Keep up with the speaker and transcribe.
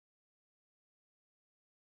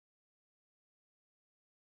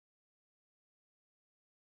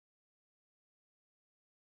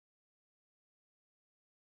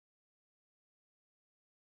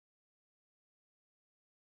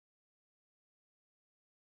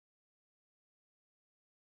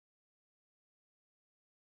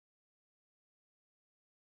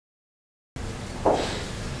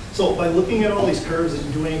So by looking at all these curves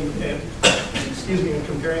and doing, excuse me, and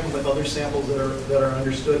comparing them with other samples that are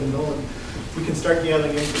understood and known, we can start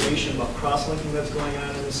gathering information about cross-linking that's going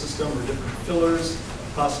on in the system, or different fillers,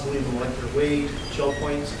 possibly the molecular weight, gel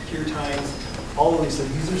points, cure times, all of these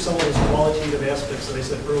things. These are some of those qualitative aspects that I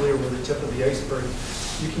said earlier were the tip of the iceberg.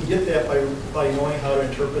 You can get that by knowing how to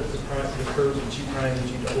interpret the curves of G prime and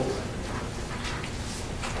G double prime.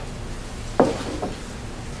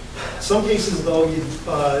 Some cases, though,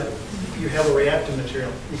 you have a reactive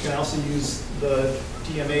material. You can also use the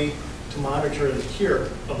DMA to monitor the cure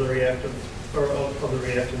of the reactive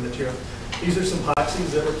material. These are some epoxies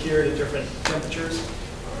that were cured at different temperatures.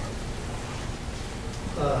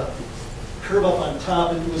 Curve up on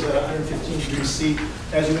top, it was at 115 degrees C.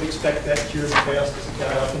 As you would expect, that cured as fast as it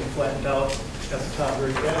got up and flattened out at the top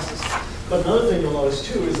very fastest. But another thing you'll notice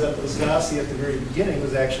too is that the viscosity at the very beginning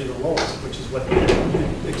was actually the lowest, which is what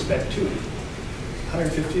you'd expect too.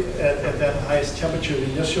 150 at that highest temperature, the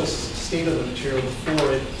initial state of the material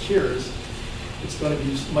before it cures, it's going to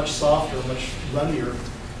be much softer, much runnier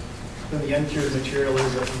than the uncured material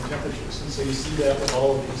is at room temperatures. And so you see that with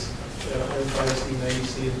all of these at 105C,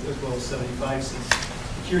 90C, as well as 75C.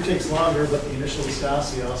 The cure takes longer, but the initial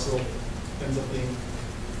viscosity also ends up being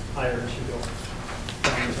higher as you go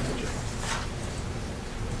down in temperature.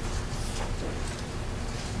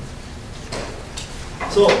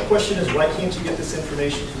 So the question is, why can't you get this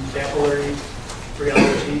information from capillary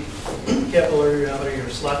rheology, or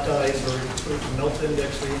slot dyes, or melt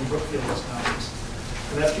index, or even Brookfield counters?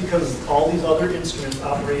 And that's because all these other instruments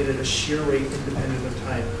operate at a shear rate independent of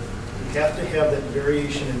time. You have to have that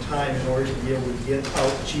variation in time in order to be able to get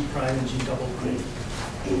out G prime and G double prime.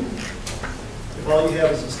 If all you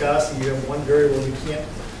have is viscosity, you have one variable, you can't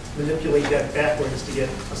manipulate that backwards to get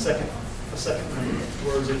a second number.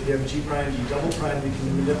 Whereas if you have G prime and G double prime, you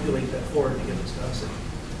can manipulate that forward to get viscosity.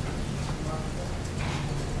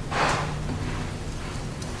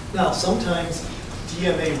 Now, sometimes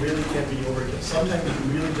DMA really can be overkill. Sometimes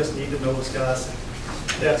you really just need to know viscosity.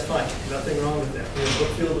 That's fine. Nothing wrong with that. We have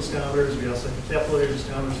Brookfield viscometers. We also have capillary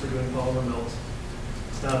viscometers for doing polymer melts.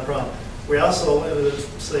 It's not a problem. We also,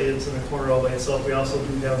 say it's in a corner all by itself, we also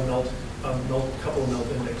do have a couple of melt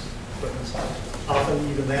index equipment. Often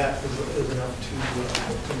even that is enough to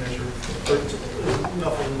measure, or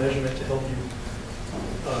enough of a measurement to help you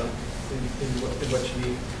in what you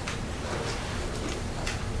need.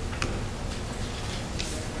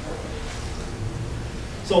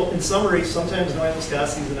 So in summary, sometimes knowing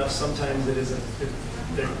viscosity is enough, sometimes it isn't.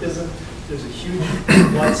 There's a huge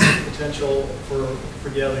lots of potential for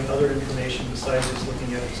gathering other information besides just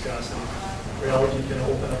looking at viscosity. Rheology can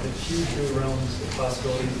open up a huge new realms of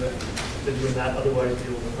possibilities that you would not otherwise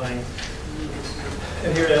be able to find.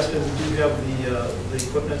 And here at Aspen, we do have the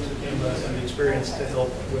equipment and the experience to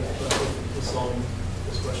help with solving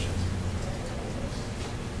this question.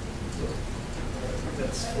 So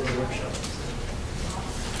that's for the workshop.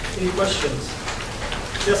 Any questions?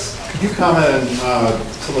 Yes? Could you comment on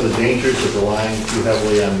some of the dangers of relying too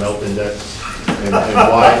heavily on melt index and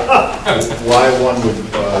why one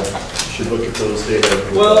should look at those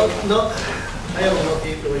data? Well, no, I have a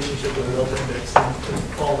love-hate relationship with the melt index, and the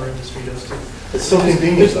polymer industry does too. It's so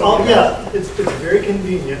convenient. Yeah, it's very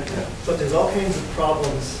convenient, yeah. But there's all kinds of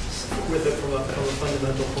problems with it from a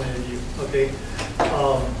fundamental point of view. Okay,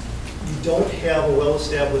 you don't have a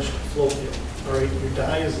well-established flow field. All right, your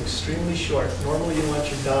die is extremely short. Normally you want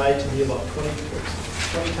your die to be about 20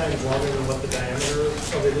 times longer than what the diameter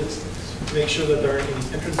of it is, to make sure that there aren't any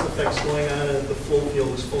entrance effects going on and that the flow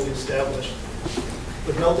field is fully established.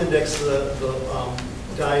 With melt index, the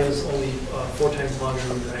die is only 4 times longer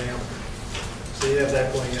than the diameter. So you have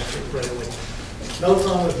that going right away. Another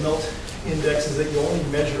problem with melt index is that you only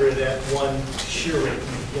measure it at one shear rate.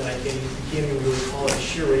 Again, you can't even really call it a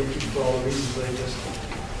shear rate for all the reasons that I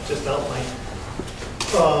just outlined.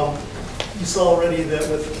 You saw already that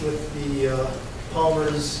with the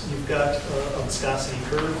polymers, you've got a viscosity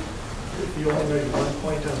curve. If you only measure one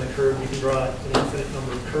point on the curve, you can draw an infinite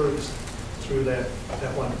number of curves through that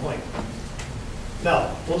one point.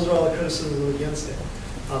 Now, those are all the criticisms against it.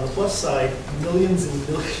 On the plus side, millions and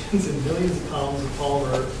millions and millions of pounds of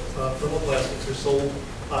polymer thermoplastics are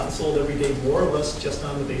bought and sold every day, more or less just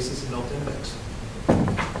on the basis of melt index.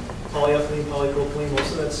 Polyethylene, polypropylene,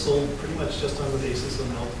 most of that's sold pretty much just on the basis of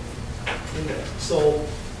melt index. So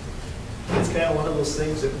it's kind of one of those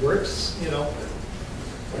things that works, you know,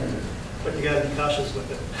 but you got to be cautious with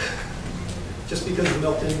it. Just because the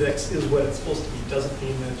melt index is what it's supposed to be doesn't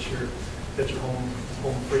mean that you're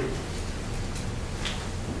home free.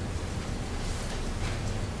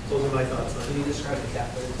 Those are my thoughts on it. Can you describe the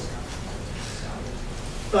capillary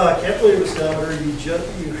Capillary viscometer,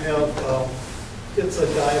 you have, it's a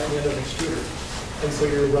die at the end of an extruder. And so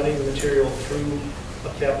you're running the material through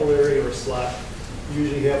a capillary or a slot. You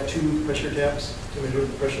usually have 2 pressure taps to measure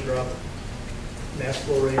the pressure drop, mass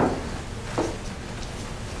flow rate.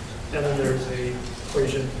 And then there's a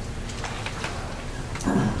equation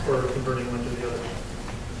for converting one to the other.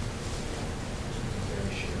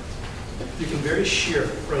 You can vary shear,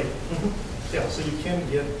 right. Yeah, so you can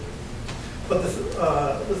get, but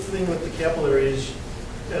the thing with the capillary is,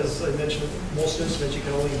 as I mentioned, most instruments you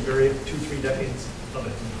can only vary 2-3 decades of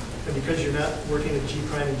it. And because you're not working at G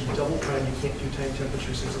prime and G double prime, you can't do time,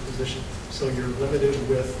 temperature, superposition. So you're limited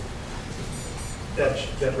with that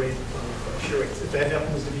rate of shear rates. If that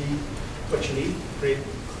happens to be what you need, great.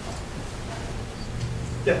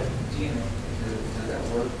 Yeah. Does that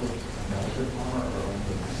work with melted polymer or only?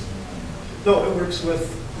 No, it works with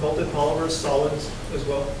melted polymers, solids as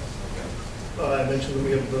well. I mentioned that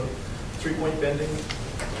we have the 3-point bending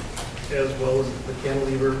as well as the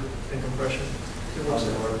cantilever and compression. It works.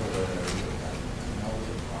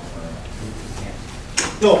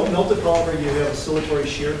 No, melted polymer, you have oscillatory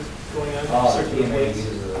shear going on. Oh, circular blades.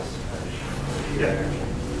 Yeah.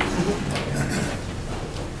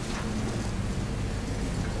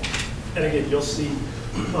 And again, you'll see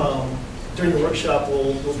during the workshop,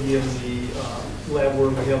 we'll be in the lab where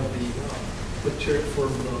we have the material for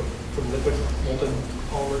the liquid molten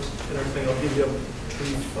polymers and everything. I'll give you a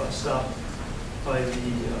brief stop by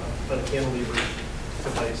the cantilever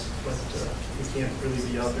device, but we can't really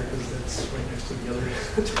be out there because it's right next to the other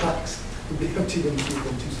docks. We have too many people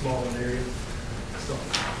in too small an area. So,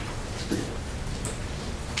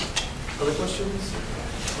 other questions?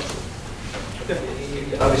 Okay.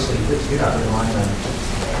 Obviously, you're not relying on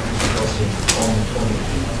only 20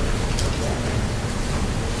 feet.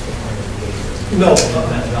 No.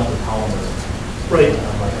 Melted polymer. Right.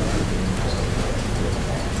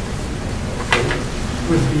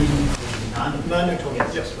 Would be non-Newtonian,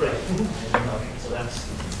 yes, right. Okay, so that's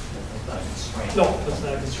not a constraint. No, that's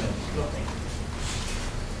not a constraint. No.